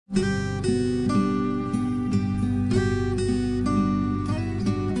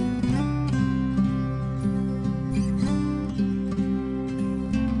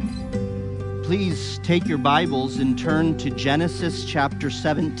please take your Bibles and turn to Genesis chapter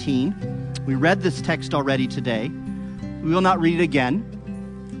 17. We read this text already today. We will not read it again.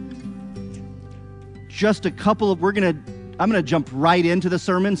 Just a couple of, I'm going to jump right into the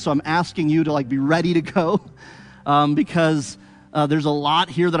sermon, so I'm asking you to be ready to go because there's a lot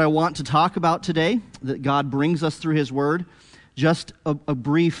here that I want to talk about today that God brings us through His Word. Just a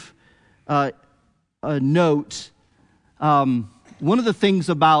brief note. One of the things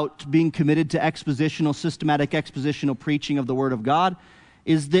about being committed to systematic expositional preaching of the Word of God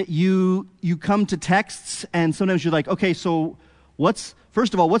is that you come to texts and sometimes you're like, okay, so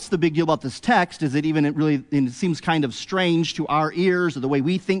first of all, what's the big deal about this text? Is it even it seems kind of strange to our ears or the way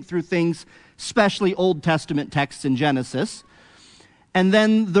we think through things, especially Old Testament texts in Genesis. And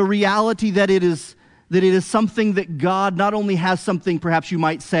then the reality that it is something that God not only has something, perhaps you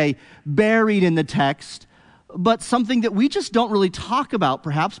might say, buried in the text, but something that we just don't really talk about,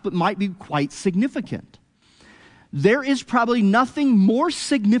 perhaps, but might be quite significant. There is probably nothing more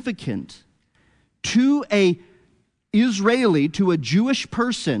significant to a Jewish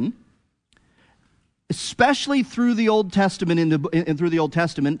person, especially through the Old Testament through the Old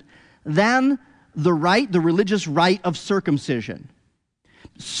Testament, than the religious rite of circumcision.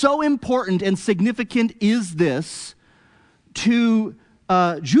 So important and significant is this to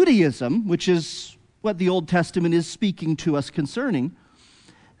Judaism, which is what the Old Testament is speaking to us concerning,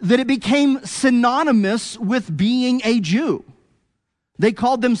 that it became synonymous with being a Jew. They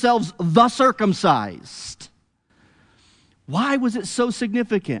called themselves the circumcised. Why was it so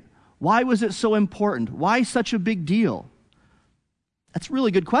significant? Why was it so important? Why such a big deal? That's a really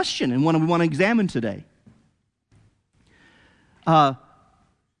good question and one we want to examine today. Not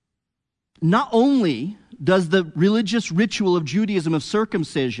only does the religious ritual of Judaism of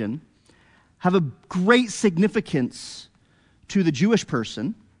circumcision have a great significance to the Jewish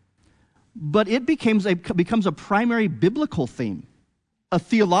person, but it becomes a primary biblical theme, a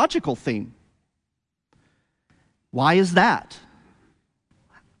theological theme. Why is that?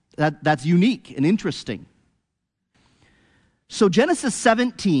 That's unique and interesting. So Genesis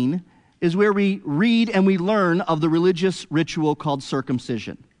 17 is where we read and we learn of the religious ritual called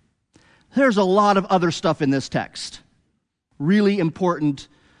circumcision. There's a lot of other stuff in this text. Really important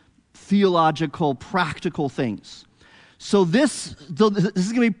theological, practical things. So this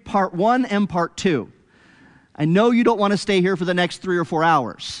is going to be part 1 and part 2. I know you don't want to stay here for the next 3 or 4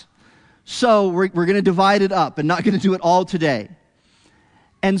 hours. So we're going to divide it up and not going to do it all today.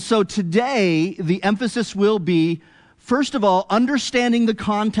 And so today, the emphasis will be, first of all, understanding the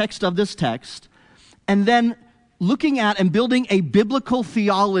context of this text, and then looking at and building a biblical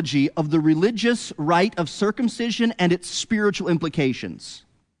theology of the religious rite of circumcision and its spiritual implications.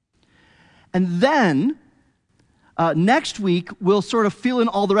 And then, next week, we'll sort of fill in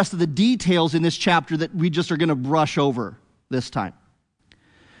all the rest of the details in this chapter that we just are going to brush over this time.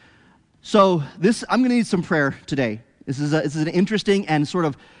 So I'm going to need some prayer today. This is an interesting and sort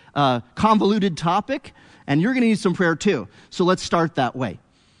of convoluted topic, and you're going to need some prayer too. So let's start that way.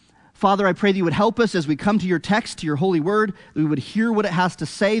 Father, I pray that you would help us as we come to your text, to your holy word, that we would hear what it has to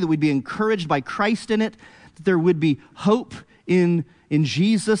say, that we'd be encouraged by Christ in it, that there would be hope in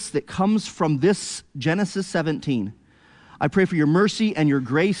Jesus that comes from this Genesis 17. I pray for your mercy and your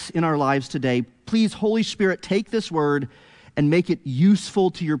grace in our lives today. Please, Holy Spirit, take this word and make it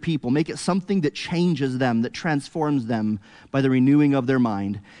useful to your people. Make it something that changes them, that transforms them by the renewing of their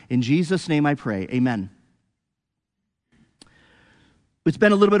mind. In Jesus' name I pray, amen. It's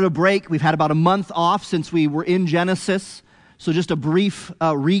been a little bit of a break. We've had about a month off since we were in Genesis. So just a brief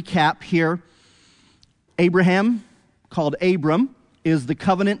recap here. Abraham, called Abram, is the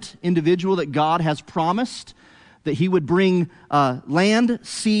covenant individual that God has promised that he would bring land,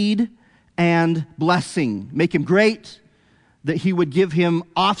 seed, and blessing. Make him great, that he would give him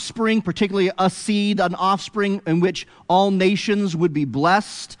offspring, particularly a seed, an offspring in which all nations would be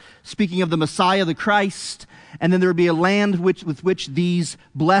blessed, speaking of the Messiah, the Christ, and then there would be a land with which these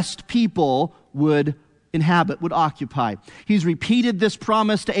blessed people would inhabit, would occupy. He's repeated this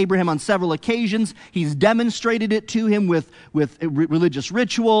promise to Abraham on several occasions. He's demonstrated it to him with religious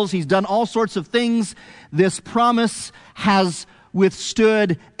rituals. He's done all sorts of things. This promise has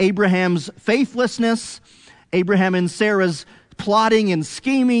withstood Abraham's faithlessness, Abraham and Sarah's plotting and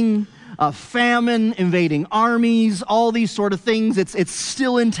scheming, famine, invading armies, all these sort of things. It's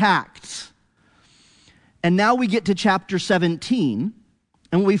still intact. And now we get to chapter 17,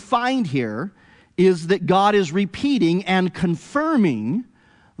 and what we find here is that God is repeating and confirming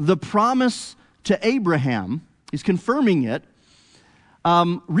the promise to Abraham. He's confirming it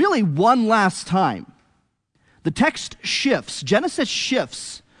really one last time. The text shifts. Genesis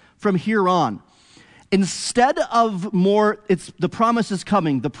shifts from here on. Instead of more, it's the promise is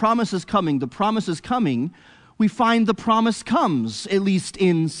coming, the promise is coming, the promise is coming, we find the promise comes, at least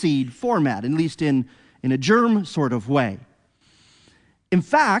in seed format, at least in a germ sort of way. In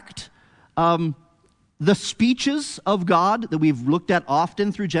fact, the speeches of God that we've looked at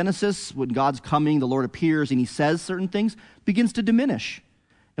often through Genesis, when God's coming, the Lord appears and he says certain things, begins to diminish.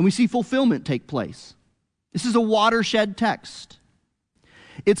 And we see fulfillment take place. This is a watershed text.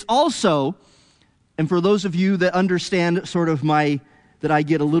 It's also, and for those of you that understand sort of that I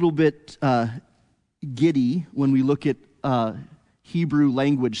get a little bit giddy when we look at Hebrew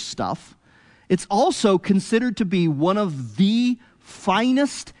language stuff, it's also considered to be one of the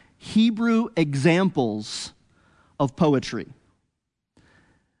finest Hebrew examples of poetry.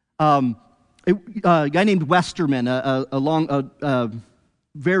 A guy named Westerman, a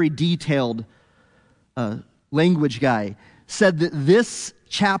very detailed language guy, said that this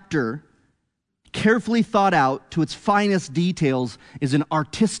chapter, carefully thought out to its finest details, is an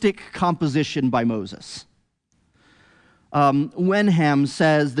artistic composition by Moses. Wenham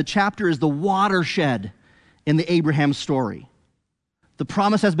says the chapter is the watershed in the Abraham story. The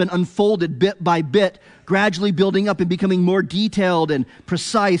promise has been unfolded bit by bit, gradually building up and becoming more detailed and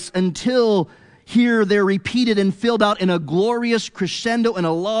precise until here they're repeated and filled out in a glorious crescendo in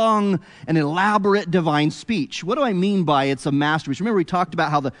a long and elaborate divine speech. What do I mean by it's a masterpiece? Remember we talked about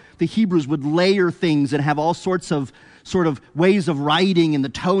how the Hebrews would layer things and have all sorts of sort of ways of writing and the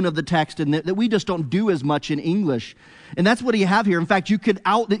tone of the text, and that we just don't do as much in English. And that's what you have here. In fact, it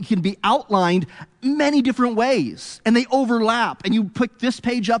can be outlined many different ways, and they overlap. And you pick this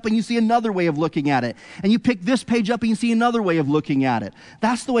page up and you see another way of looking at it. And you pick this page up and you see another way of looking at it.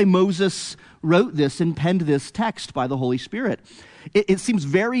 That's the way Moses wrote this and penned this text by the Holy Spirit. It seems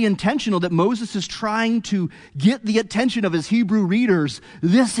very intentional that Moses is trying to get the attention of his Hebrew readers.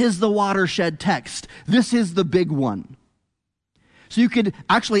 This is the watershed text. This is the big one. So you could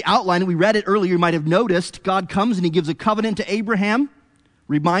actually outline it. We read it earlier. You might have noticed God comes and he gives a covenant to Abraham,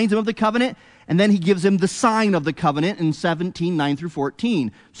 reminds him of the covenant, and then he gives him the sign of the covenant in 17:9 through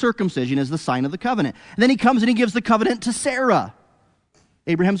 14. Circumcision is the sign of the covenant. And then he comes and he gives the covenant to Sarah,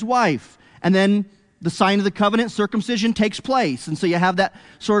 Abraham's wife. And then the sign of the covenant, circumcision, takes place. And so you have that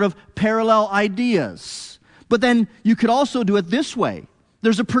sort of parallel ideas. But then you could also do it this way.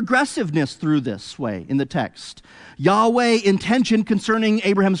 There's a progressiveness through this way in the text. Yahweh intention concerning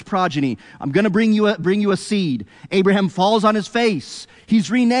Abraham's progeny. I'm going to bring you a seed. Abraham falls on his face. He's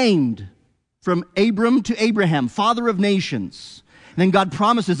renamed from Abram to Abraham, father of nations. And then God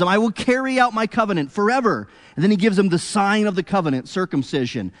promises him, I will carry out my covenant forever. And then he gives him the sign of the covenant,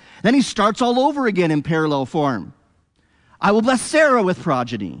 circumcision. Then he starts all over again in parallel form. I will bless Sarah with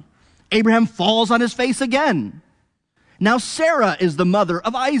progeny. Abraham falls on his face again. Now Sarah is the mother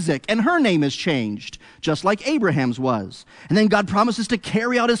of Isaac, and her name is changed, just like Abraham's was. And then God promises to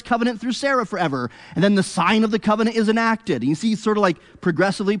carry out his covenant through Sarah forever. And then the sign of the covenant is enacted. And you see, sort of like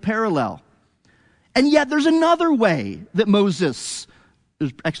progressively parallel. And yet there's another way that Moses,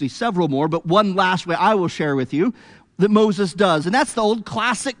 there's actually several more, but one last way I will share with you that Moses does. And that's the old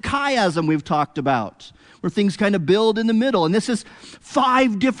classic chiasm we've talked about, where things kind of build in the middle. And this is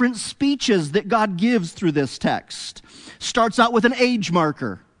 5 different speeches that God gives through this text. Starts out with an age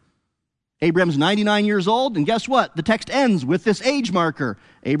marker. Abraham's 99 years old, and guess what? The text ends with this age marker.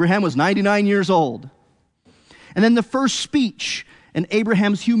 Abraham was 99 years old. And then the first speech, and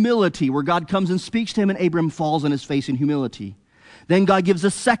Abraham's humility, where God comes and speaks to him, and Abraham falls on his face in humility. Then God gives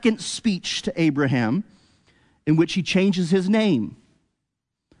a second speech to Abraham, in which he changes his name.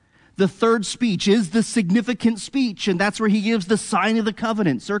 The third speech is the significant speech, and that's where he gives the sign of the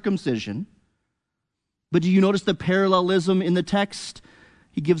covenant, circumcision. But do you notice the parallelism in the text?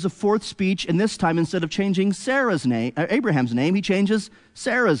 He gives a fourth speech, and this time, instead of changing Abraham's name, he changes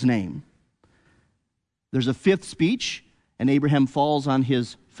Sarah's name. There's a fifth speech, and Abraham falls on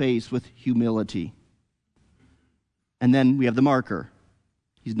his face with humility. And then we have the marker.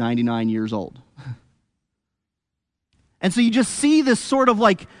 He's 99 years old. And so you just see this sort of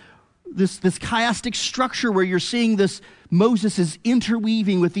like this chiastic structure where you're seeing this, Moses is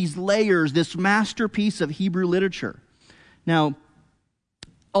interweaving with these layers, this masterpiece of Hebrew literature. Now,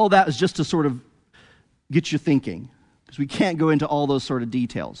 all that is just to sort of get you thinking, because we can't go into all those sort of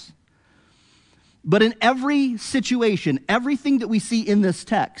details. But in every situation, everything that we see in this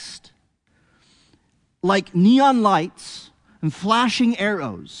text, like neon lights and flashing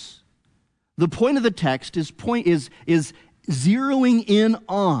arrows, the point of the text is zeroing in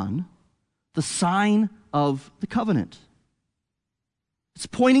on the sign of the covenant. It's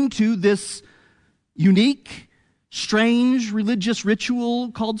pointing to this unique, strange religious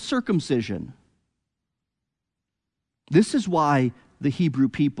ritual called circumcision. This is why the Hebrew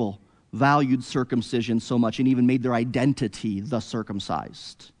people valued circumcision so much and even made their identity the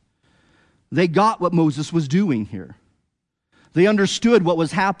circumcised. They got what Moses was doing here. They understood what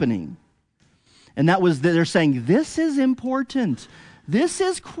was happening. And that was, they're saying, this is important. This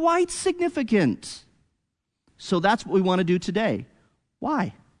is quite significant. So that's what we want to do today.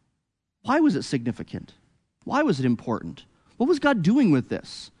 Why? Why was it significant? Why was it important? What was God doing with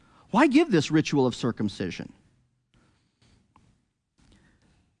this? Why give this ritual of circumcision?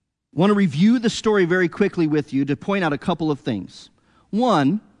 I want to review the story very quickly with you to point out a couple of things.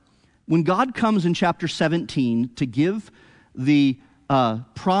 One, when God comes in chapter 17 to give the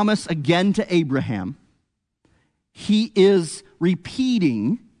promise again to Abraham, he is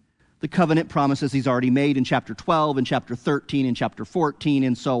repeating the covenant promises he's already made in chapter 12, and chapter 13, and chapter 14,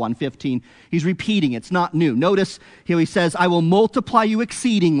 and so on, 15. He's repeating. It's not new. Notice here he says, I will multiply you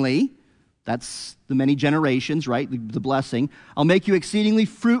exceedingly. That's the many generations, right? The blessing. I'll make you exceedingly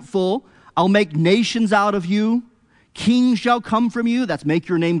fruitful. I'll make nations out of you. Kings shall come from you. That's make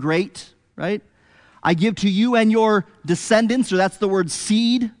your name great, right? I give to you and your descendants, or that's the word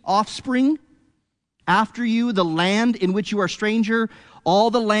seed, offspring, after you, the land in which you are a stranger,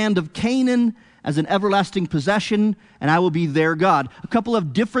 all the land of Canaan as an everlasting possession, and I will be their God. A couple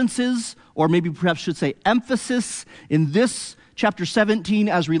of differences, or maybe perhaps should say emphasis, in this chapter 17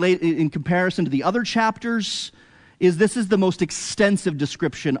 as related in comparison to the other chapters, is this is the most extensive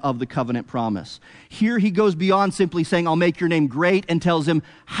description of the covenant promise. Here he goes beyond simply saying, I'll make your name great, and tells him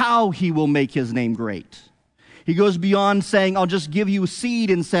how he will make his name great. He goes beyond saying, I'll just give you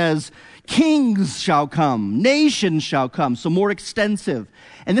seed, and says, kings shall come, nations shall come, so more extensive.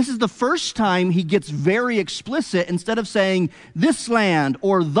 And this is the first time he gets very explicit. Instead of saying this land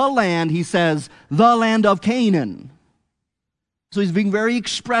or the land, he says the land of Canaan. So he's being very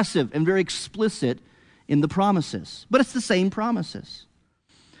expressive and very explicit in the promises. But it's the same promises.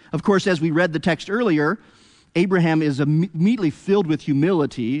 Of course, as we read the text earlier, Abraham is immediately filled with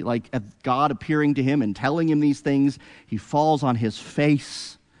humility, like God appearing to him and telling him these things. He falls on his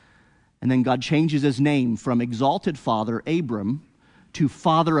face. And then God changes his name from exalted father, Abram, to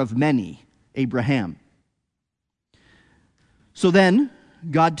father of many, Abraham. So then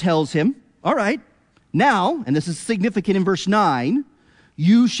God tells him, all right, now, and this is significant in verse 9,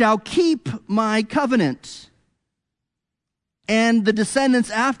 you shall keep my covenant and the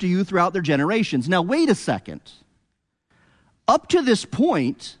descendants after you throughout their generations. Now, wait a second. Up to this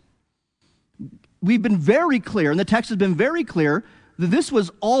point, we've been very clear, and the text has been very clear, that this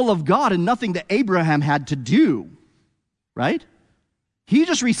was all of God and nothing that Abraham had to do, right? He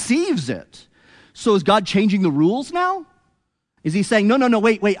just receives it. So is God changing the rules now? Is he saying, no,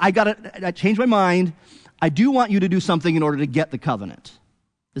 wait, I changed my mind. I do want you to do something in order to get the covenant.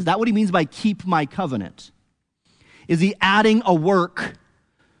 Is that what he means by keep my covenant? Is he adding a work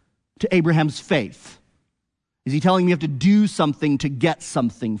to Abraham's faith? Is he telling me you have to do something to get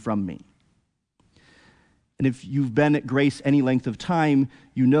something from me? And if you've been at Grace any length of time,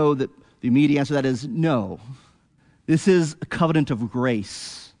 you know that the immediate answer to that is no. This is a covenant of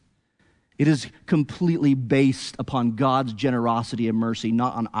grace. It is completely based upon God's generosity and mercy,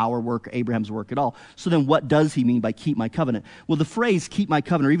 not on our work, Abraham's work at all. So then what does he mean by keep my covenant? Well, the phrase keep my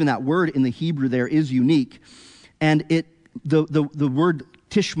covenant, or even that word in the Hebrew there, is unique. And the word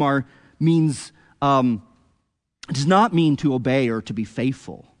tishmar means, does not mean to obey or to be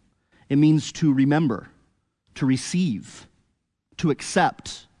faithful. It means to remember, to receive, to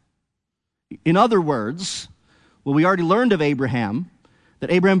accept. In other words, well, we already learned of Abraham,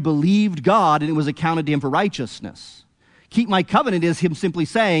 that Abraham believed God and it was accounted to him for righteousness. Keep my covenant is him simply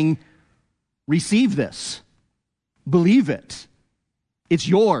saying, receive this, believe it, it's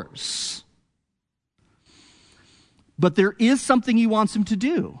yours. But there is something he wants him to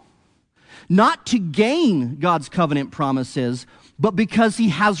do. Not to gain God's covenant promises, but because he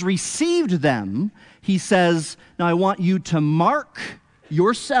has received them, he says, now I want you to mark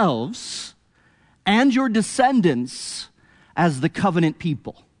yourselves and your descendants as the covenant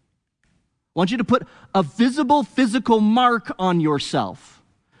people. I want you to put a visible physical mark on yourself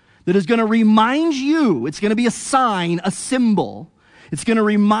that is going to remind you, it's going to be a sign, a symbol. It's going to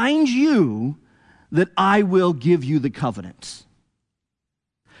remind you that I will give you the covenant.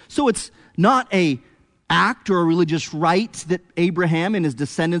 So it's not an act or a religious rite that Abraham and his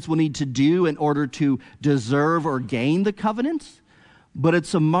descendants will need to do in order to deserve or gain the covenant, but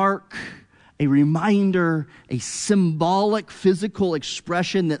it's a mark, a reminder, a symbolic physical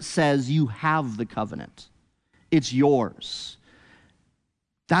expression that says you have the covenant. It's yours.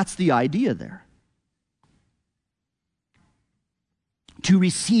 That's the idea there. to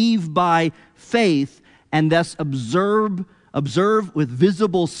receive by faith, and thus observe with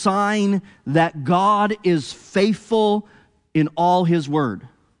visible sign that God is faithful in all his word.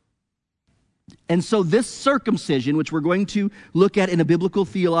 And so this circumcision, which we're going to look at in a biblical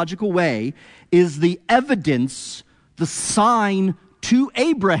theological way, is the evidence, the sign to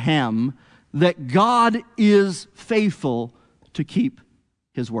Abraham that God is faithful to keep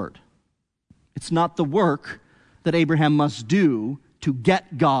his word. It's not the work that Abraham must do to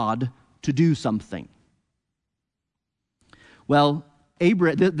get God to do something. Well,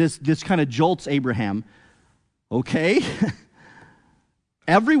 this kind of jolts Abraham. Okay?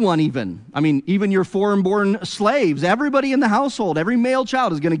 Everyone even your foreign-born slaves, everybody in the household, every male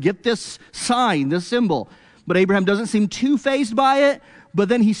child is going to get this sign, this symbol. But Abraham doesn't seem too fazed by it, but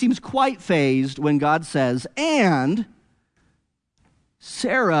then he seems quite fazed when God says, and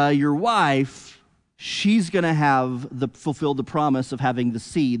Sarah, your wife, she's going to have fulfilled the promise of having the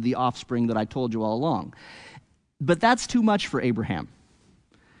seed, the offspring that I told you all along. But that's too much for Abraham.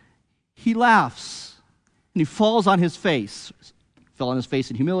 He laughs, and he falls on his face. Fell on his face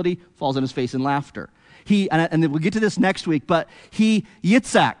in humility, falls on his face in laughter. And we'll get to this next week, but he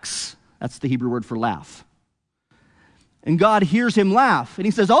yitzhaks. That's the Hebrew word for laugh. And God hears him laugh, and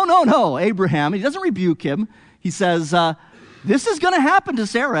he says, oh, no, Abraham. He doesn't rebuke him. He says, this is going to happen to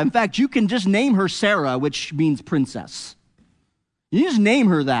Sarah. In fact, you can just name her Sarah, which means princess. You just name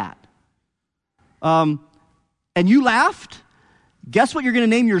her that. And you laughed? Guess what you're going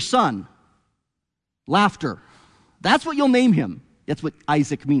to name your son? Laughter. That's what you'll name him. That's what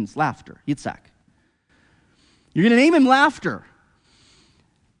Isaac means, laughter, Yitzhak. You're going to name him Laughter.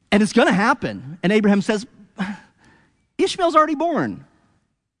 And it's going to happen. And Abraham says, Ishmael's already born.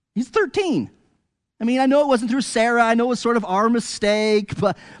 He's 13. I know it wasn't through Sarah. I know it was sort of our mistake.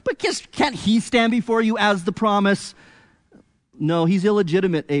 But can't he stand before you as the promise? No, he's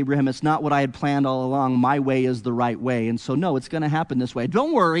illegitimate, Abraham. It's not what I had planned all along. My way is the right way. And so, no, it's going to happen this way.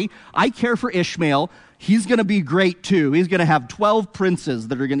 Don't worry. I care for Ishmael. He's going to be great, too. He's going to have 12 princes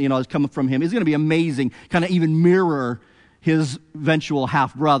that are going to, come from him. He's going to be amazing, kind of even mirror his eventual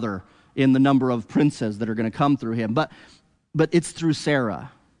half-brother in the number of princes that are going to come through him. But it's through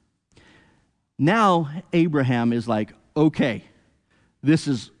Sarah. Now, Abraham is like, okay, this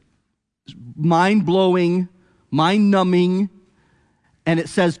is mind-blowing, mind-numbing, and it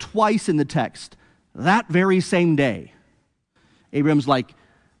says twice in the text, that very same day. Abraham's like,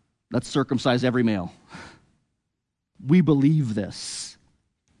 let's circumcise every male. We believe this.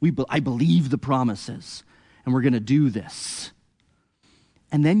 I believe the promises, and we're going to do this.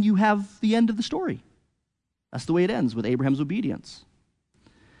 And then you have the end of the story. That's the way it ends, with Abraham's obedience.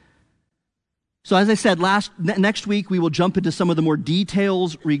 So as I said, next week we will jump into some of the more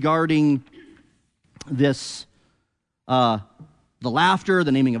details regarding this, the laughter,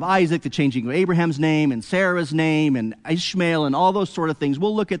 the naming of Isaac, the changing of Abraham's name and Sarah's name and Ishmael and all those sort of things.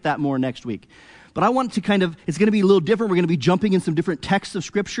 We'll look at that more next week. But I want to it's going to be a little different. We're going to be jumping in some different texts of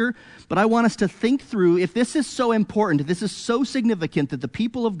Scripture. But I want us to think through, if this is so important, if this is so significant that the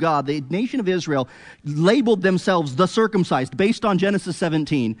people of God, the nation of Israel, labeled themselves the circumcised based on Genesis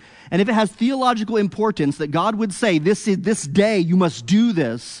 17, and if it has theological importance that God would say, this day you must do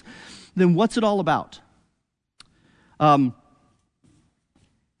this, then what's it all about?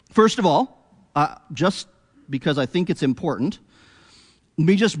 First of all, just because I think it's important, let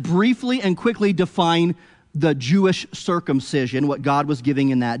me just briefly and quickly define the Jewish circumcision, what God was giving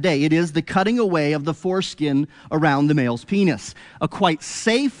in that day. It is the cutting away of the foreskin around the male's penis, a quite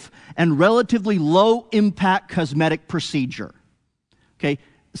safe and relatively low-impact cosmetic procedure. Okay,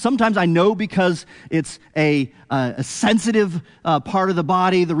 sometimes I know because it's a sensitive part of the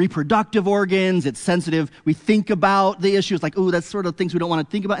body, the reproductive organs, it's sensitive. We think about the issues like, that's sort of things we don't want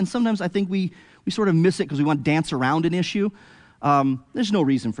to think about. And sometimes I think we sort of miss it because we want to dance around an issue. There's no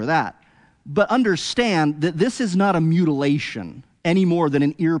reason for that. But understand that this is not a mutilation any more than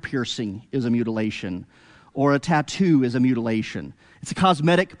an ear piercing is a mutilation or a tattoo is a mutilation. It's a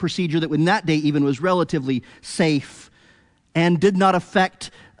cosmetic procedure that in that day even was relatively safe and did not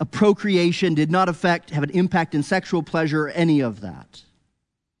affect a procreation, did not have an impact in sexual pleasure or any of that.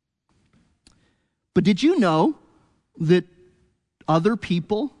 But did you know that other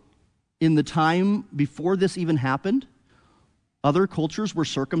people in the time before this even happened, other cultures were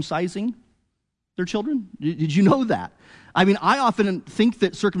circumcising their children? Did you know that? I often think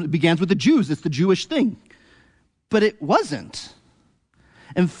that circumcision begins with the Jews. It's the Jewish thing. But it wasn't.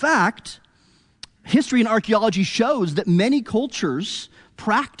 In fact, history and archaeology shows that many cultures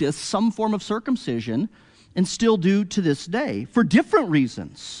practice some form of circumcision and still do to this day for different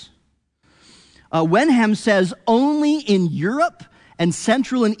reasons. Wenham says only in Europe and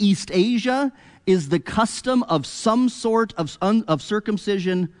Central and East Asia is the custom of some sort of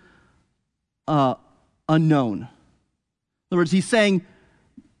circumcision unknown. In other words, he's saying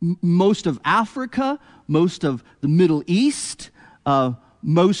most of Africa, most of the Middle East,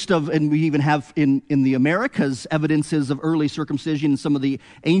 and we even have in the Americas evidences of early circumcision in some of the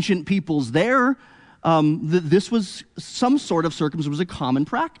ancient peoples there. This was some sort of circumcision, was a common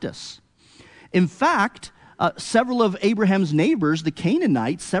practice. In fact, several of Abraham's neighbors, the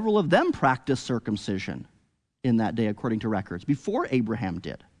Canaanites, several of them practiced circumcision in that day, according to records, before Abraham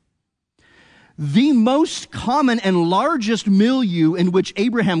did. The most common and largest milieu in which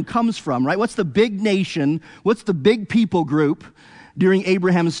Abraham comes from, right? What's the big nation? What's the big people group during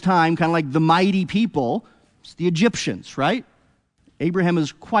Abraham's time, kind of like the mighty people? It's the Egyptians, right? Abraham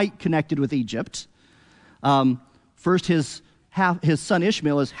is quite connected with Egypt. First, his son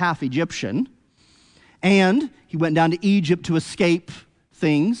Ishmael is half Egyptian, and he went down to Egypt to escape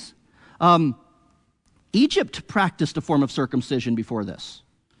things. Egypt practiced a form of circumcision before this.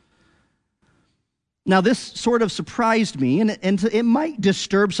 Now, this sort of surprised me, and it might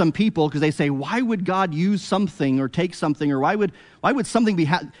disturb some people because they say, why would God use something or take something, or why would something be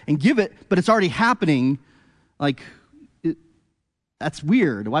and give it, but it's already happening? That's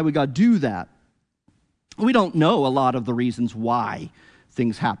weird. Why would God do that? We don't know a lot of the reasons why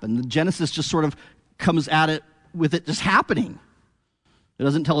things happen. Genesis just sort of comes at it with it just happening. It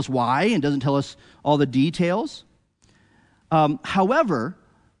doesn't tell us why, and doesn't tell us all the details. However,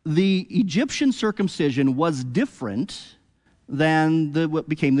 the Egyptian circumcision was different than what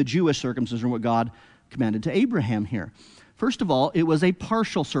became the Jewish circumcision, what God commanded to Abraham here. First of all, it was a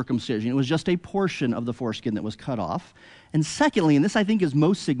partial circumcision. It was just a portion of the foreskin that was cut off. And secondly, and this I think is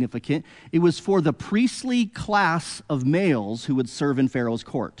most significant, it was for the priestly class of males who would serve in Pharaoh's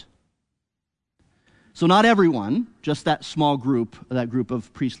court. So not everyone, just that small group, that group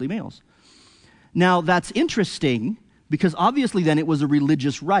of priestly males. Now, that's interesting because obviously then it was a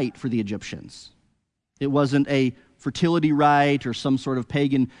religious rite for the Egyptians. It wasn't a fertility rite or some sort of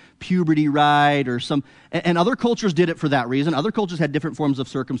pagan puberty rite or and other cultures did it for that reason. Other cultures had different forms of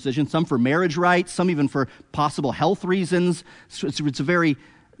circumcision, some for marriage rites, some even for possible health reasons. So it's very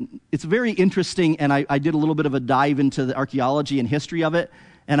interesting, and I did a little bit of a dive into the archaeology and history of it,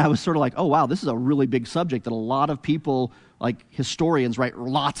 and I was sort of like, oh wow, this is a really big subject that a lot of people, like historians, write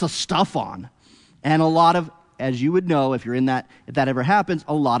lots of stuff on. And a lot of, as you would know, if that ever happens,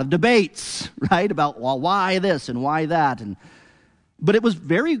 a lot of debates, right, about, well, why this and why that, but it was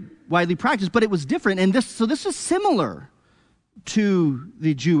very widely practiced, but it was different, and this is similar to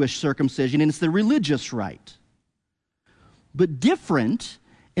the Jewish circumcision, and it's the religious rite, but different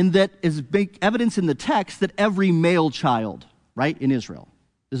in that is big evidence in the text that every male child, right, in Israel,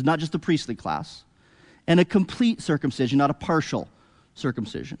 is not just the priestly class, and a complete circumcision, not a partial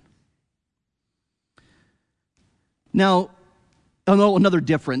circumcision. Now, another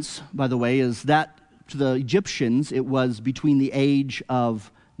difference, by the way, is that to the Egyptians, it was between the age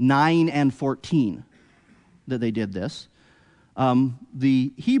of 9 and 14 that they did this.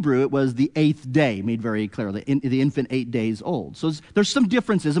 The Hebrew, it was the 8th day, made very clear, the infant 8 days old. So there's some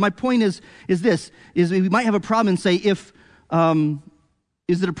differences, and my point is we might have a problem and say, is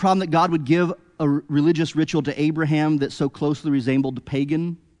it a problem that God would give a religious ritual to Abraham that so closely resembled the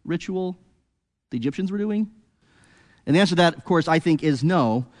pagan ritual the Egyptians were doing? And the answer to that, of course, I think is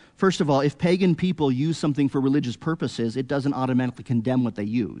no. First of all, if pagan people use something for religious purposes, it doesn't automatically condemn what they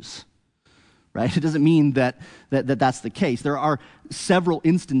use, right? It doesn't mean that that's the case. There are several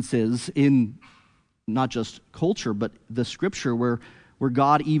instances in not just culture, but the scripture where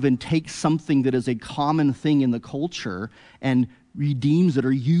God even takes something that is a common thing in the culture and redeems it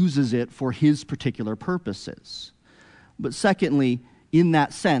or uses it for his particular purposes. But secondly, in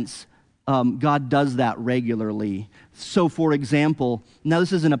that sense, God does that regularly. So, for example, now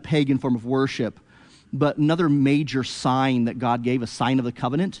this isn't a pagan form of worship, but another major sign that God gave, a sign of the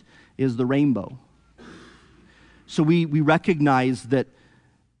covenant, is the rainbow. So we recognize that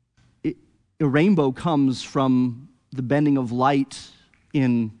a rainbow comes from the bending of light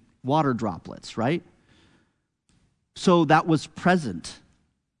in water droplets, right? So that was present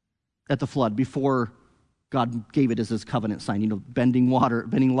at the flood before God gave it as his covenant sign. Bending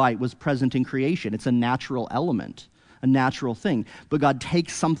light was present in creation. It's a natural element, a natural thing. But God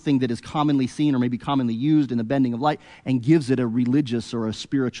takes something that is commonly seen or maybe commonly used in the bending of light and gives it a religious or a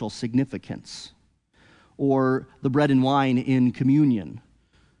spiritual significance. Or the bread and wine in communion,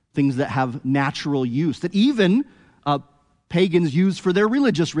 things that have natural use, that even pagans use for their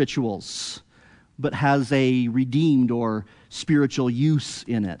religious rituals. but has a redeemed or spiritual use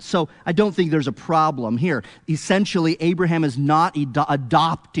in it. So I don't think there's a problem here. Essentially, Abraham is not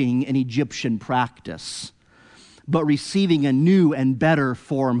adopting an Egyptian practice, but receiving a new and better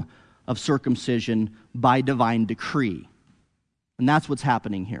form of circumcision by divine decree. And that's what's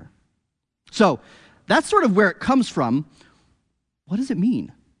happening here. So that's sort of where it comes from. What does it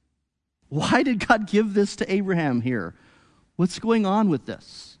mean? Why did God give this to Abraham here? What's going on with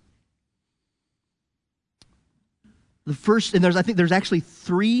this? The first, and I think there's actually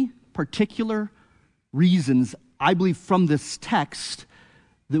three particular reasons, I believe, from this text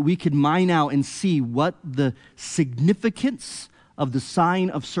that we could mine out and see what the significance of the sign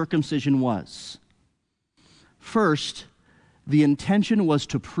of circumcision was. First, the intention was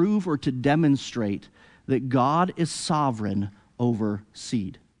to prove or to demonstrate that God is sovereign over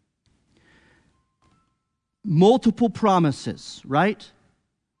seed. Multiple promises, right?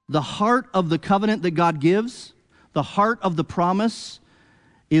 The heart of the covenant that God gives, the heart of the promise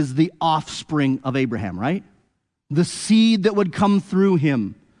is the offspring of Abraham, right? The seed that would come through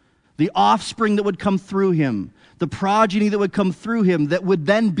him, the offspring that would come through him, the progeny that would come through him that would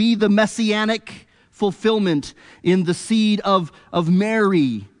then be the messianic fulfillment in the seed of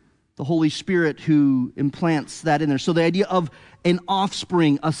Mary, the Holy Spirit who implants that in there. So the idea of an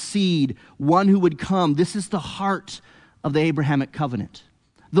offspring, a seed, one who would come, this is the heart of the Abrahamic covenant.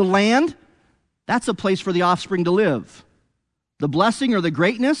 The land, that's a place for the offspring to live. The blessing or the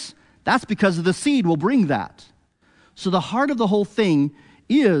greatness, that's because of the seed will bring that. So the heart of the whole thing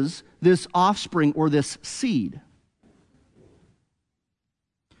is this offspring or this seed,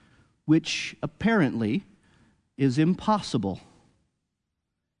 which apparently is impossible.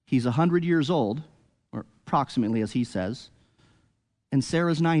 He's 100 years old, or approximately as he says, and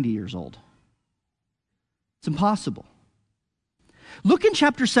Sarah's 90 years old. It's impossible. Look in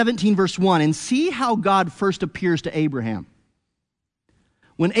chapter 17, verse 1, and see how God first appears to Abraham.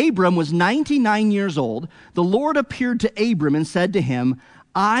 When Abram was 99 years old, the Lord appeared to Abram and said to him,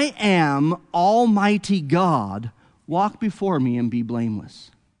 I am Almighty God. Walk before me and be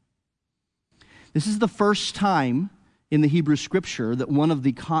blameless. This is the first time in the Hebrew Scripture that one of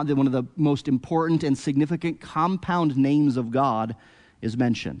the most important and significant compound names of God is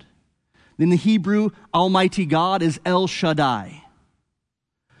mentioned. In the Hebrew, Almighty God is El Shaddai.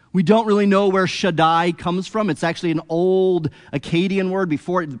 We don't really know where Shaddai comes from. It's actually an old Akkadian word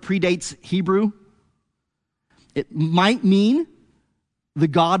before it predates Hebrew. It might mean the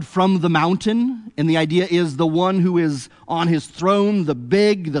God from the mountain, and the idea is the one who is on his throne, the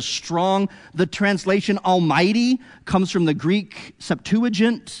big, the strong. The translation Almighty comes from the Greek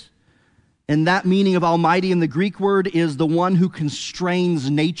Septuagint, and that meaning of Almighty in the Greek word is the one who constrains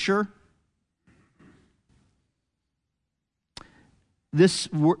nature. This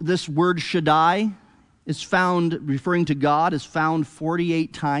word Shaddai is found, referring to God, is found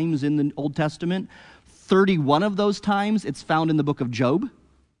 48 times in the Old Testament. 31 of those times, it's found in the book of Job,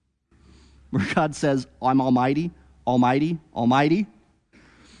 where God says, I'm Almighty, Almighty, Almighty.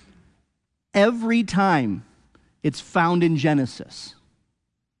 Every time it's found in Genesis,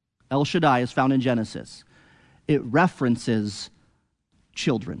 El Shaddai is found in Genesis, it references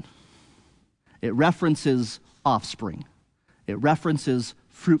children. It references offspring. It references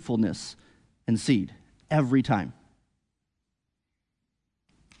fruitfulness and seed every time.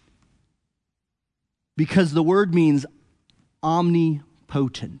 Because the word means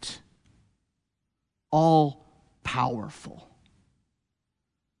omnipotent, all-powerful.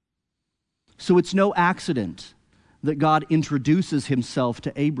 So it's no accident that God introduces himself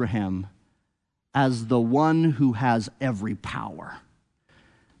to Abraham as the one who has every power,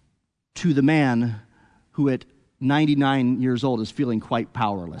 to the man who at 99 years old is feeling quite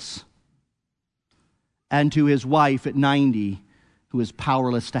powerless, and to his wife at 90 who is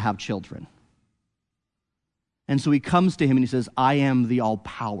powerless to have children. And so he comes to him and he says, I am the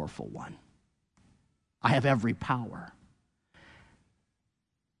all-powerful one. I have every power.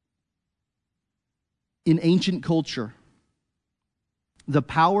 In ancient culture, the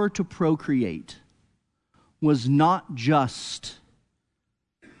power to procreate was not just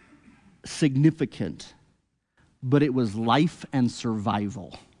significant, but it was life and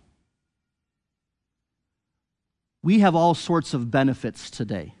survival. We have all sorts of benefits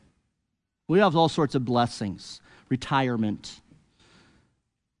today. We have all sorts of blessings, retirement.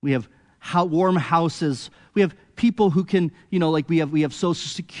 We have warm houses. We have people who can, we have Social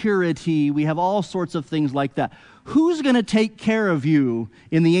Security. We have all sorts of things like that. Who's going to take care of you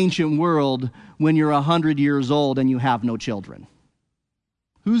in the ancient world when you're 100 years old and you have no children?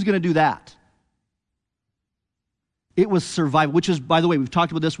 Who's going to do that? It was survival, which is, by the way, we've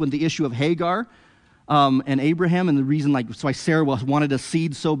talked about this with the issue of Hagar and Abraham, and the reason, that's why Sarah wanted a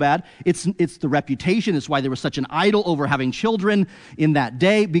seed so bad. It's the reputation. It's why there was such an idol over having children in that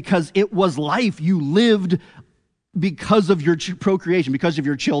day, because it was life. You lived because of your procreation, because of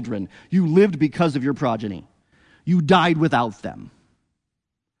your children. You lived because of your progeny. You died without them.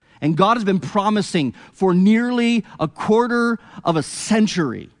 And God has been promising for nearly a quarter of a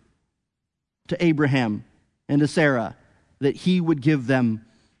century to Abraham and to Sarah that he would give them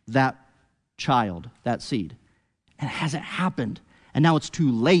that child, that seed. And it hasn't happened. And now it's too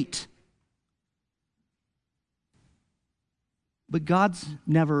late. But God's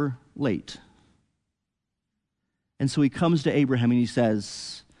never late. And so he comes to Abraham and he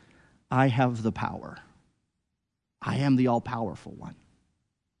says, I have the power. I am the all-powerful one.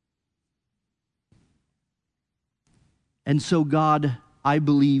 And so God, I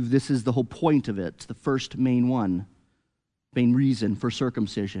believe this is the whole point of it, the first main reason for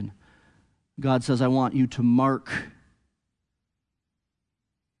circumcision. God says, I want you to mark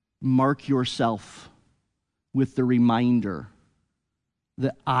yourself with the reminder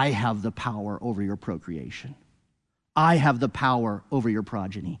that I have the power over your procreation. I have the power over your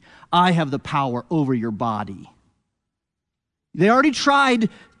progeny. I have the power over your body. They already tried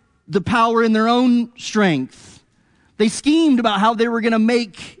the power in their own strength. They schemed about how they were going to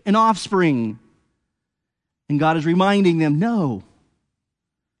make an offspring. And God is reminding them, no.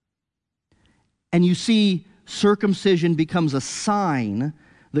 And you see, circumcision becomes a sign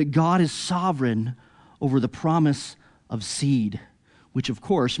that God is sovereign over the promise of seed, which of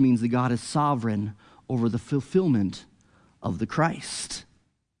course means that God is sovereign over the fulfillment of the Christ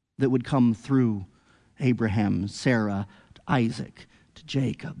that would come through Abraham, Sarah, to Isaac, to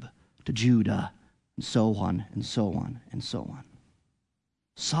Jacob, to Judah, and so on, and so on, and so on.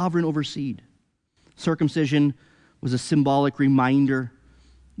 Sovereign over seed. Circumcision was a symbolic reminder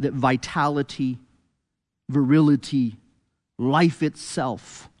that vitality, virility, life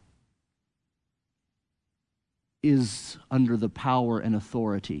itself is under the power and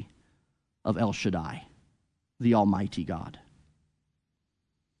authority of El Shaddai, the Almighty God.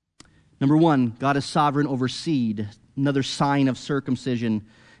 Number one, God is sovereign over seed. Another sign of circumcision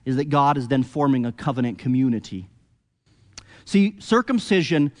is that God is then forming a covenant community. See,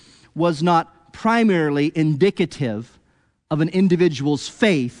 circumcision was not primarily indicative of an individual's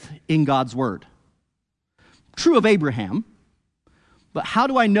faith in God's word. True of Abraham, but how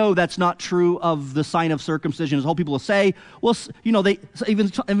do I know that's not true of the sign of circumcision? As whole people will say, well,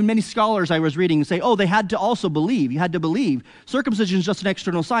 even many scholars I was reading say, they had to also believe. You had to believe. Circumcision is just an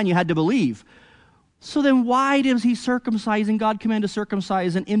external sign. You had to believe. So then why does he circumcise and God command to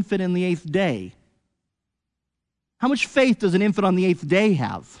circumcise an infant in the 8th day? How much faith does an infant on the 8th day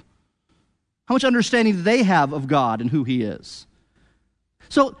have? How much understanding do they have of God and who he is?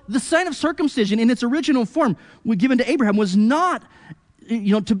 So the sign of circumcision in its original form given to Abraham was not,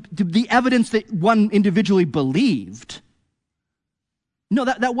 to the evidence that one individually believed. No,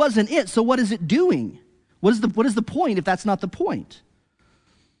 that wasn't it. So what is it doing? What is the point if that's not the point?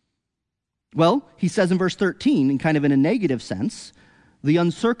 Well, he says in verse 13, and kind of in a negative sense, the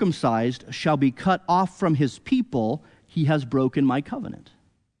uncircumcised shall be cut off from his people. He has broken my covenant.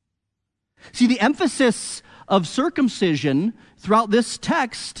 See, the emphasis of circumcision throughout this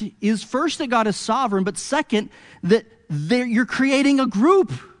text is first that God is sovereign, but second, that you're creating a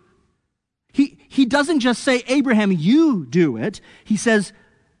group. He doesn't just say, Abraham, you do it. He says,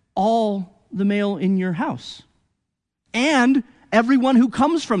 all the male in your house. And everyone who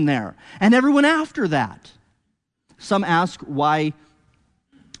comes from there, and everyone after that. Some ask why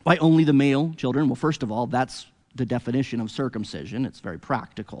only the male children? Well, first of all, that's the definition of circumcision. It's very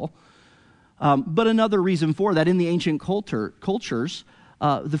practical. But another reason for that, in the ancient cultures,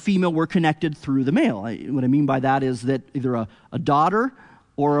 the female were connected through the male. What I mean by that is that either a daughter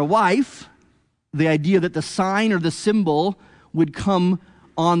or a wife, the idea that the sign or the symbol would come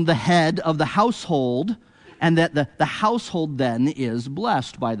on the head of the household, and that the household then is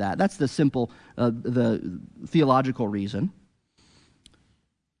blessed by that. That's the simple, the theological reason.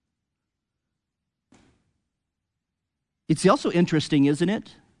 It's also interesting, isn't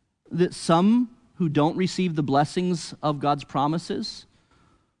it, that some who don't receive the blessings of God's promises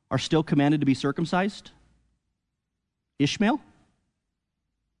are still commanded to be circumcised? Ishmael?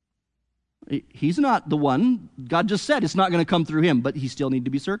 He's not the one. God just said it's not going to come through him, but he still needs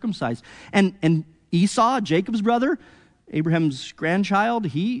to be circumcised. And Esau, Jacob's brother, Abraham's grandchild,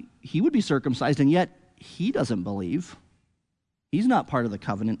 he would be circumcised, and yet he doesn't believe. He's not part of the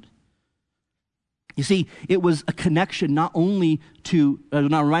covenant. You see, it was a connection not only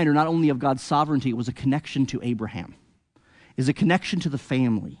of God's sovereignty, it was a connection to Abraham. is a connection to the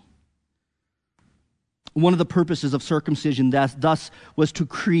family. One of the purposes of circumcision thus was to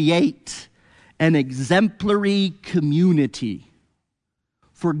create an exemplary community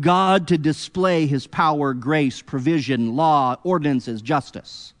for God to display his power, grace, provision, law, ordinances,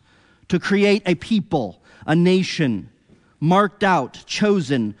 justice. To create a people, a nation, marked out,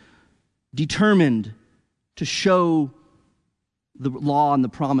 chosen, determined to show the law and the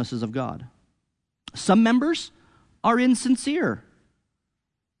promises of God. Some members are insincere,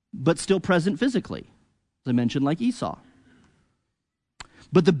 but still present physically, as I mentioned, like Esau.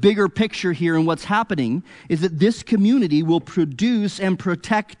 But the bigger picture here and what's happening is that this community will produce and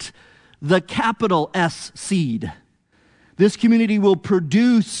protect the capital S seed. This community will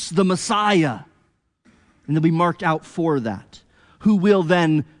produce the Messiah, and they'll be marked out for that, who will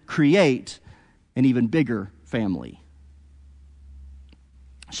then create an even bigger family.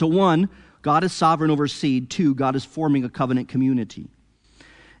 So one, God is sovereign over seed. Two, God is forming a covenant community.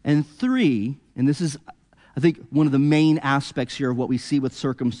 And three, and this is, I think, one of the main aspects here of what we see with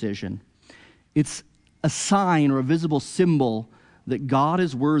circumcision, it's a sign or a visible symbol that God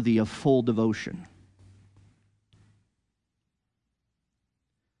is worthy of full devotion.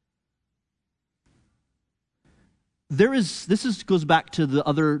 This goes back to the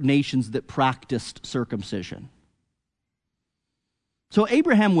other nations that practiced circumcision. So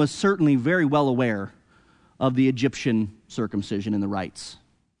Abraham was certainly very well aware of the Egyptian circumcision and the rites.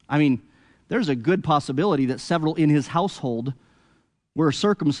 I mean, there's a good possibility that several in his household were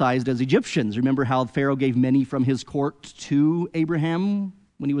circumcised as Egyptians. Remember how Pharaoh gave many from his court to Abraham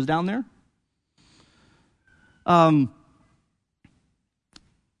when he was down there? Abraham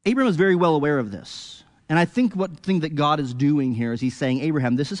was very well aware of this. And I think one thing that God is doing here is he's saying,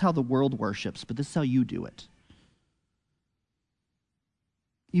 Abraham, this is how the world worships, but this is how you do it.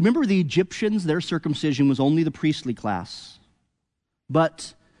 You remember the Egyptians, their circumcision was only the priestly class.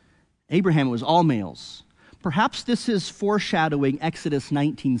 But Abraham was all males. Perhaps this is foreshadowing Exodus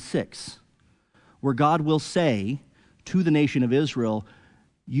 19:6, where God will say to the nation of Israel,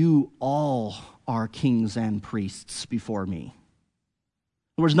 you all are kings and priests before me.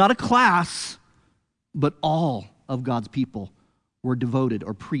 In other words, not a class, but all of God's people were devoted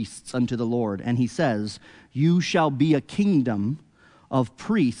or priests unto the Lord. And he says, you shall be a kingdom of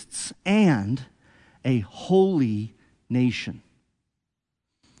priests and a holy nation.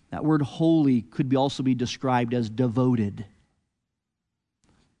 That word holy could also be described as devoted.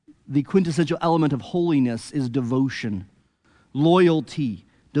 The quintessential element of holiness is devotion, loyalty,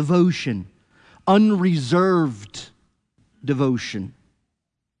 devotion, unreserved devotion.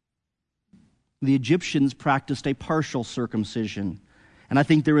 The Egyptians practiced a partial circumcision, and I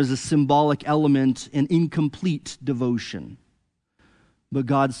think there is a symbolic element in incomplete devotion. But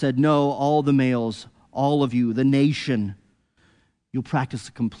God said, no, all the males, all of you, the nation, you'll practice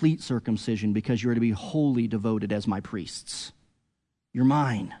a complete circumcision because you're to be wholly devoted as my priests. You're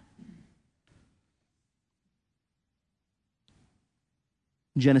mine.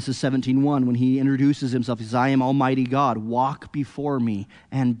 Genesis 17:1, when he introduces himself, he says, I am Almighty God. Walk before me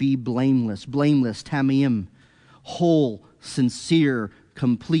and be blameless. Blameless, tamim, whole, sincere,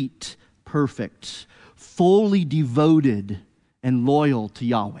 complete, perfect, fully devoted and loyal to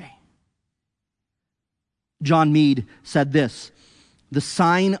Yahweh. John Meade said this, the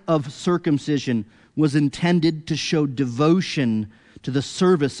sign of circumcision was intended to show devotion to the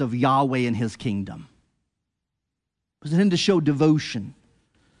service of Yahweh and his kingdom. It was intended to show devotion,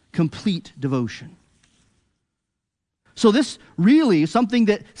 complete devotion. So this really is something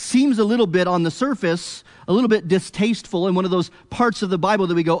that seems a little bit on the surface, a little bit distasteful in one of those parts of the Bible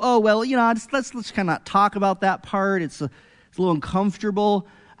that we go, oh, well, let's kind of not talk about that part. It's a little uncomfortable.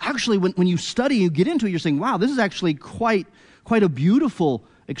 Actually, when you study, you get into it, you're saying, wow, this is actually quite a beautiful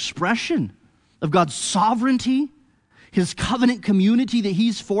expression of God's sovereignty, his covenant community that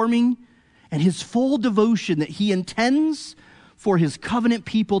he's forming, and his full devotion that he intends for his covenant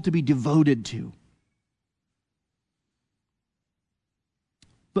people to be devoted to.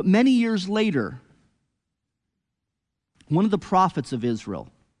 But many years later, one of the prophets of Israel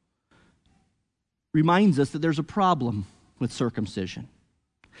reminds us that there's a problem with circumcision.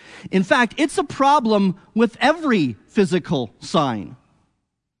 In fact, it's a problem with every physical sign.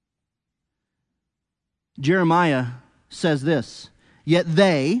 Jeremiah says this, yet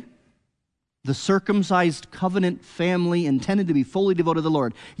they, the circumcised covenant family intended to be fully devoted to the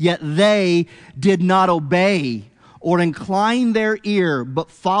Lord, yet they did not obey or incline their ear,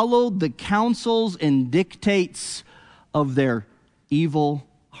 but followed the counsels and dictates of their evil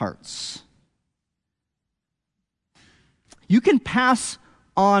hearts. You can pass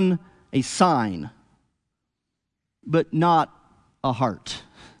on a sign, but not a heart.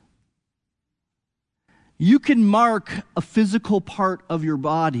 You can mark a physical part of your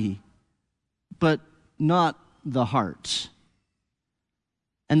body, but not the heart.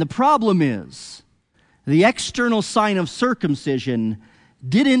 And the problem is, the external sign of circumcision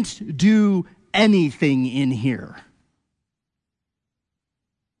didn't do anything in here.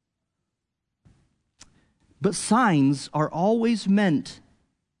 But signs are always meant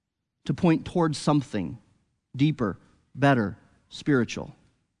to point towards something deeper, better, spiritual.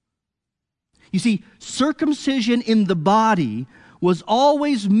 You see, circumcision in the body was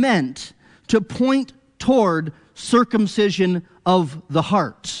always meant to point toward circumcision of the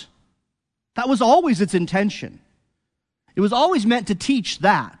heart. That was always its intention. It was always meant to teach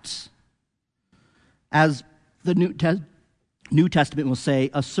that. As the New Testament will say,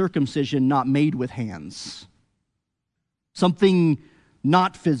 a circumcision not made with hands. Something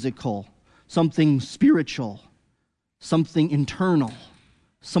not physical, something spiritual, something internal,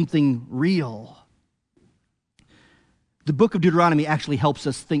 something real. The book of Deuteronomy actually helps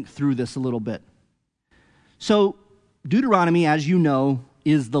us think through this a little bit. So, Deuteronomy, as you know,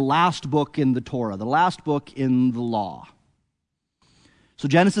 is the last book in the Torah, the last book in the law. So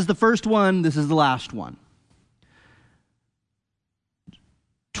Genesis is the first one, this is the last one.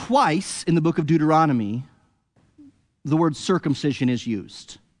 Twice in the book of Deuteronomy, the word circumcision is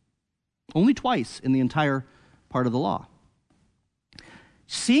used. Only twice in the entire part of the law.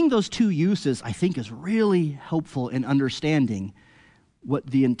 Seeing those two uses, I think, is really helpful in understanding what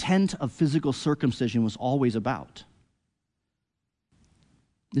the intent of physical circumcision was always about.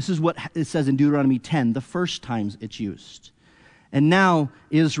 This is what it says in Deuteronomy 10, the first times it's used. And now,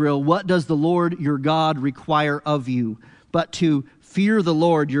 Israel, what does the Lord your God require of you but to fear the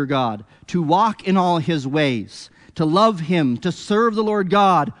Lord your God, to walk in all his ways, to love him, to serve the Lord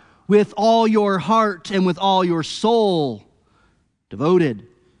God with all your heart and with all your soul, devoted,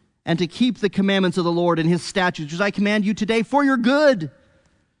 and to keep the commandments of the Lord and his statutes, which I command you today for your good.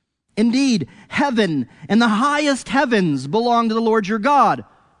 Indeed, heaven and the highest heavens belong to the Lord your God,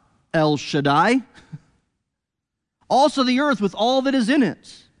 El Shaddai. Also the earth with all that is in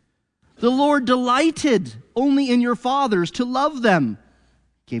it. The Lord delighted only in your fathers to love them,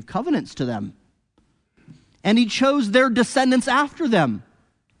 gave covenants to them, and he chose their descendants after them.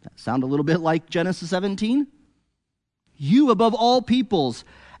 That sound a little bit like Genesis 17? You above all peoples,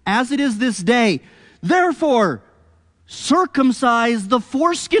 as it is this day. Therefore, circumcise the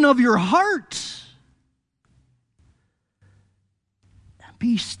foreskin of your heart.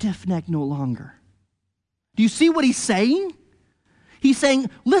 Be stiff-necked no longer. Do you see what he's saying? He's saying,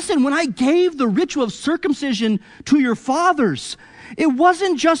 listen, when I gave the ritual of circumcision to your fathers, it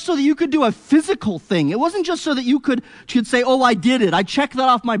wasn't just so that you could do a physical thing. It wasn't just so that you could say, oh, I did it. I checked that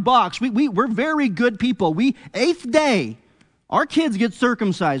off my box. We're very good people. Eighth day, our kids get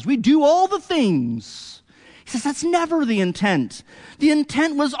circumcised. We do all the things. He says that's never the intent. The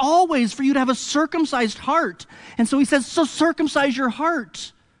intent was always for you to have a circumcised heart. And so he says, so circumcise your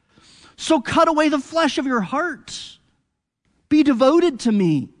heart. So cut away the flesh of your heart. Be devoted to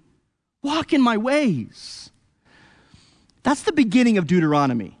me. Walk in my ways. That's the beginning of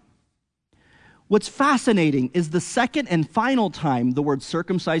Deuteronomy. What's fascinating is the second and final time the word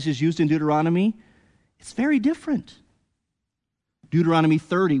circumcise is used in Deuteronomy, it's very different. Deuteronomy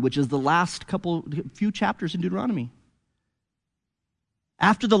 30, which is the last few chapters in Deuteronomy.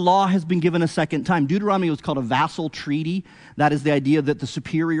 After the law has been given a second time, Deuteronomy was called a vassal treaty. That is the idea that the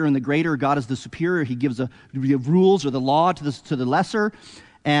superior and the greater, God is the superior. He gives rules or the law to the lesser.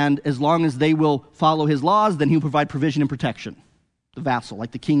 And as long as they will follow his laws, then he'll provide provision and protection. The vassal,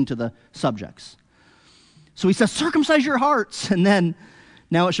 like the king to the subjects. So he says, circumcise your hearts. And then,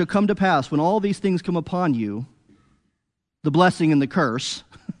 now it shall come to pass, when all these things come upon you, the blessing and the curse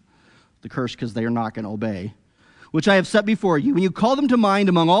because they are not going to obey, which I have set before you, when you call them to mind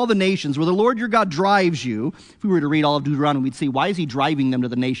among all the nations where the Lord your God drives you. If we were to read all of Deuteronomy, we'd see, why is he driving them to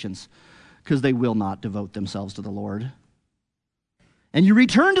the nations? Because they will not devote themselves to the Lord. And you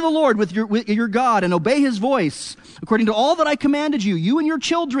return to the Lord with your God and obey his voice, according to all that I commanded you, you and your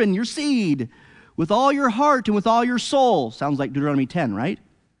children, your seed, with all your heart and with all your soul. Sounds like Deuteronomy 10, right?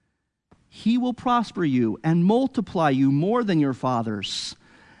 He will prosper you and multiply you more than your fathers.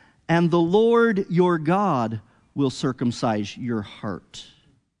 And the Lord your God will circumcise your heart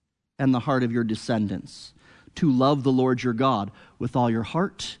and the heart of your descendants, to love the Lord your God with all your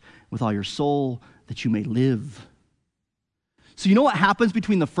heart, with all your soul, that you may live. So you know what happens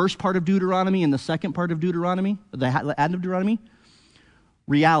between the first part of Deuteronomy and the second part of Deuteronomy, the end of Deuteronomy?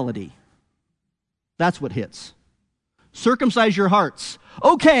 Reality. That's what hits. Circumcise your hearts.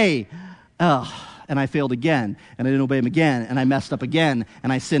 Okay, and I failed again, and I didn't obey him again, and I messed up again,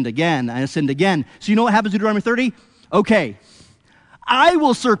 and I sinned again, and I sinned again. So you know what happens in Deuteronomy 30? Okay, I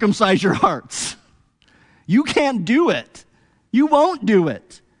will circumcise your hearts. You can't do it. You won't do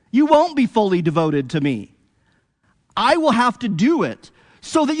it. You won't be fully devoted to me. I will have to do it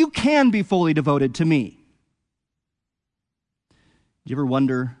so that you can be fully devoted to me. Do you ever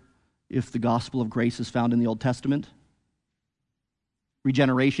wonder if the gospel of grace is found in the Old Testament?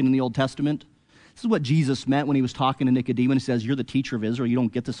 Regeneration in the Old Testament? This is what Jesus meant when he was talking to Nicodemus. He says, you're the teacher of Israel. You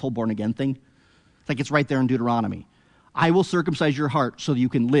don't get this whole born again thing? It's like it's right there in Deuteronomy. I will circumcise your heart so that you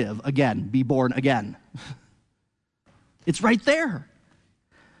can live again, be born again. It's right there.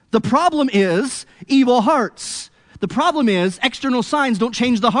 The problem is evil hearts. The problem is external signs don't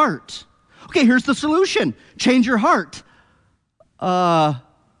change the heart. Okay, here's the solution. Change your heart. I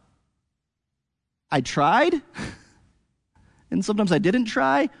tried, and sometimes I didn't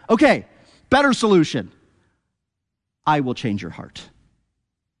try. Okay, better solution. I will change your heart.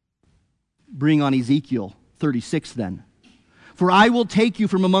 Bring on Ezekiel 36 then. For I will take you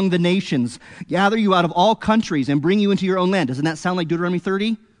from among the nations, gather you out of all countries, and bring you into your own land. Doesn't that sound like Deuteronomy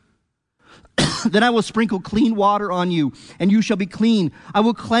 30? Then I will sprinkle clean water on you, and you shall be clean. I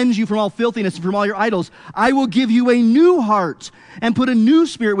will cleanse you from all filthiness and from all your idols. I will give you a new heart and put a new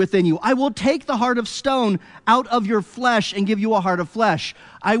spirit within you. I will take the heart of stone out of your flesh and give you a heart of flesh.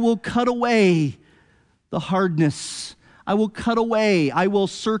 I will cut away the hardness. I will cut away. I will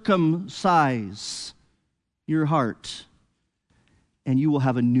circumcise your heart, and you will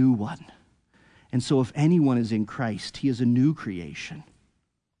have a new one. And so if anyone is in Christ, he is a new creation.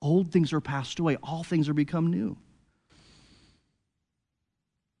 Old things are passed away. All things are become new.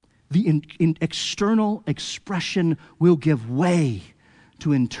 The external expression will give way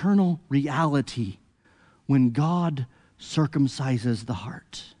to internal reality when God circumcises the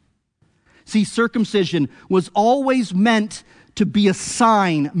heart. See, circumcision was always meant to be a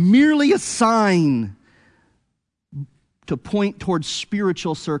sign, merely a sign, to point towards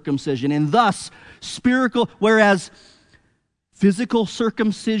spiritual circumcision, and thus spiritual, whereas physical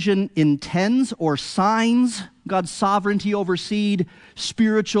circumcision intends or signs God's sovereignty over seed,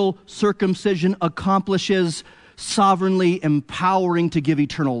 spiritual circumcision accomplishes sovereignly empowering to give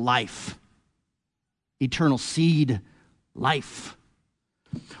eternal life, eternal seed life.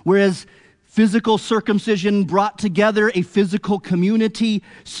 Whereas physical circumcision brought together a physical community,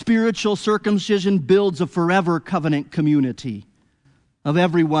 spiritual circumcision builds a forever covenant community of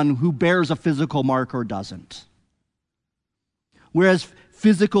everyone who bears a physical mark or doesn't. Whereas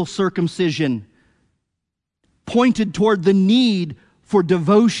physical circumcision pointed toward the need for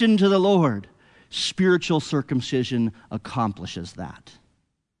devotion to the Lord, spiritual circumcision accomplishes that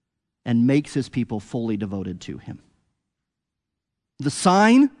and makes his people fully devoted to him. The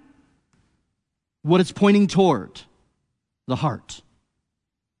sign, what it's pointing toward, the heart.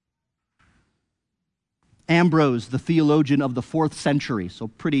 Ambrose, the theologian of the 4th century, so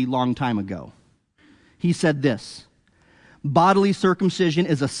pretty long time ago, he said this: bodily circumcision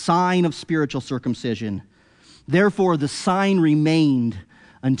is a sign of spiritual circumcision. Therefore, the sign remained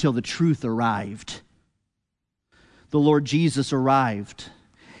until the truth arrived. The Lord Jesus arrived.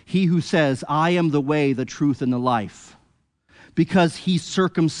 He who says, I am the way, the truth, and the life. Because he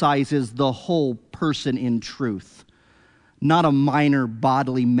circumcises the whole person in truth, not a minor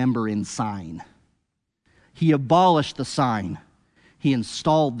bodily member in sign. He abolished the sign. He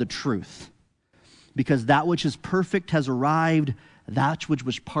installed the truth. Because that which is perfect has arrived, that which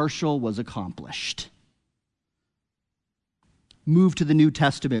was partial was accomplished. Move to the New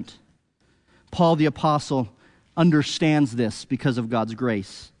Testament. Paul the Apostle understands this because of God's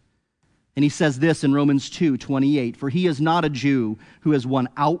grace. And he says this in Romans 2:28, for he is not a Jew who is one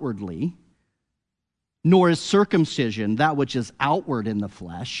outwardly, nor is circumcision that which is outward in the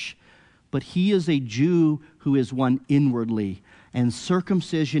flesh, but he is a Jew who is one inwardly, and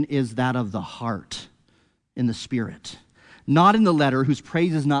circumcision is that of the heart, in the spirit, not in the letter, whose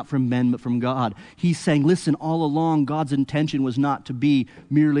praise is not from men but from God. He's saying, listen, all along God's intention was not to be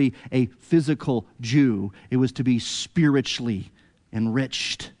merely a physical Jew. It was to be spiritually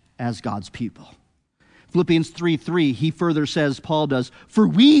enriched as God's people. Philippians 3:3, he further says, Paul does, for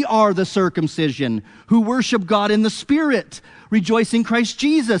we are the circumcision who worship God in the Spirit, rejoice in Christ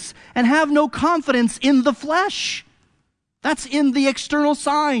Jesus, and have no confidence in the flesh. That's in the external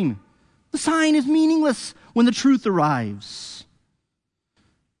sign. The sign is meaningless when the truth arrives.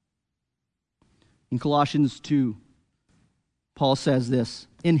 In Colossians 2, Paul says this,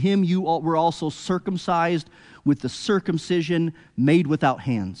 in him you were also circumcised with the circumcision made without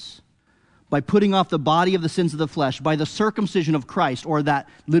hands, by putting off the body of the sins of the flesh, by the circumcision of Christ, or that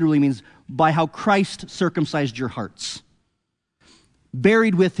literally means by how Christ circumcised your hearts.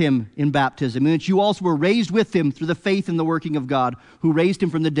 Buried with him in baptism, in which you also were raised with him through the faith in the working of God, who raised him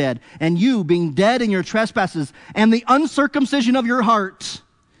from the dead. And you, being dead in your trespasses and the uncircumcision of your heart,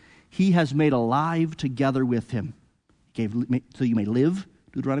 he has made alive together with him. So you may live,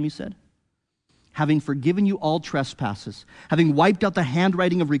 Deuteronomy said. Having forgiven you all trespasses, having wiped out the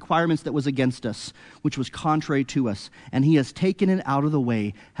handwriting of requirements that was against us, which was contrary to us, and he has taken it out of the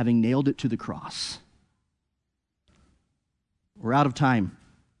way, having nailed it to the cross. We're out of time.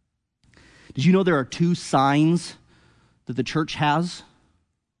 Did you know there are 2 signs that the church has?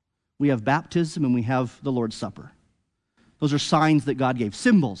 We have baptism and we have the Lord's Supper. Those are signs that God gave,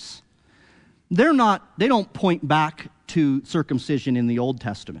 symbols. They don't point back to circumcision in the Old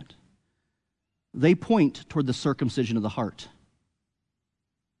Testament. They point toward the circumcision of the heart.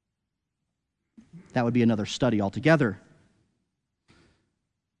 That would be another study altogether.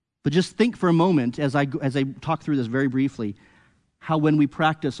 But just think for a moment, as I talk through this very briefly, how when we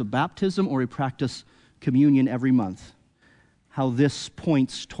practice a baptism or we practice communion every month, how this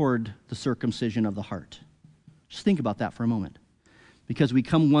points toward the circumcision of the heart. Just think about that for a moment. Because we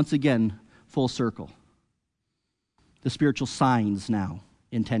come once again full circle. The spiritual signs now,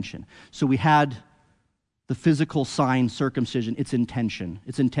 intention. So we had the physical sign, circumcision, its intention.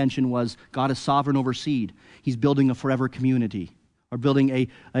 Its intention was God is sovereign over seed. He's building a forever community, or building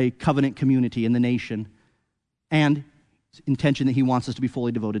a covenant community in the nation. And intention that he wants us to be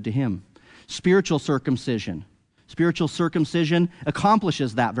fully devoted to him. Spiritual circumcision. Spiritual circumcision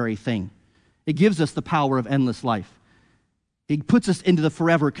accomplishes that very thing. It gives us the power of endless life. It puts us into the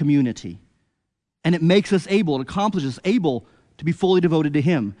forever community. And it makes us able, it accomplishes able to be fully devoted to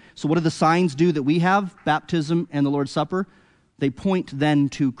him. So what do the signs do that we have? Baptism and the Lord's Supper. They point then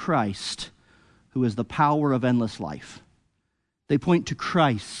to Christ, who is the power of endless life. They point to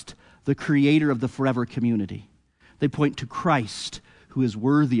Christ, the creator of the forever community. They point to Christ, who is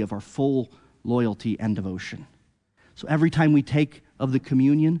worthy of our full loyalty and devotion. So every time we take of the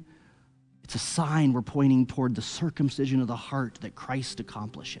communion, it's a sign we're pointing toward the circumcision of the heart that Christ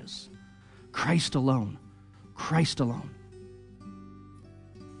accomplishes. Christ alone. Christ alone.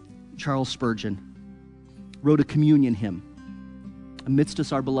 Charles Spurgeon wrote a communion hymn. Amidst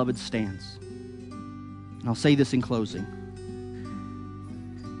us our beloved stands. And I'll say this in closing.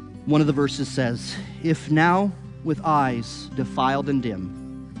 One of the verses says, if now with eyes defiled and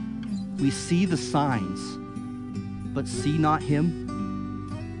dim, we see the signs, but see not him.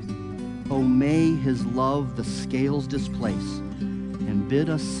 Oh, may his love the scales displace, and bid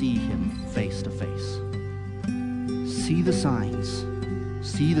us see him face to face. See the signs,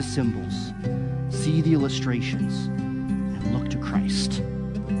 see the symbols, see the illustrations, and look to Christ.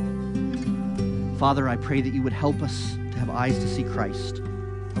 Father, I pray that you would help us to have eyes to see Christ.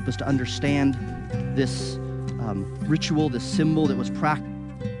 Help us to understand this ritual, this symbol that was practiced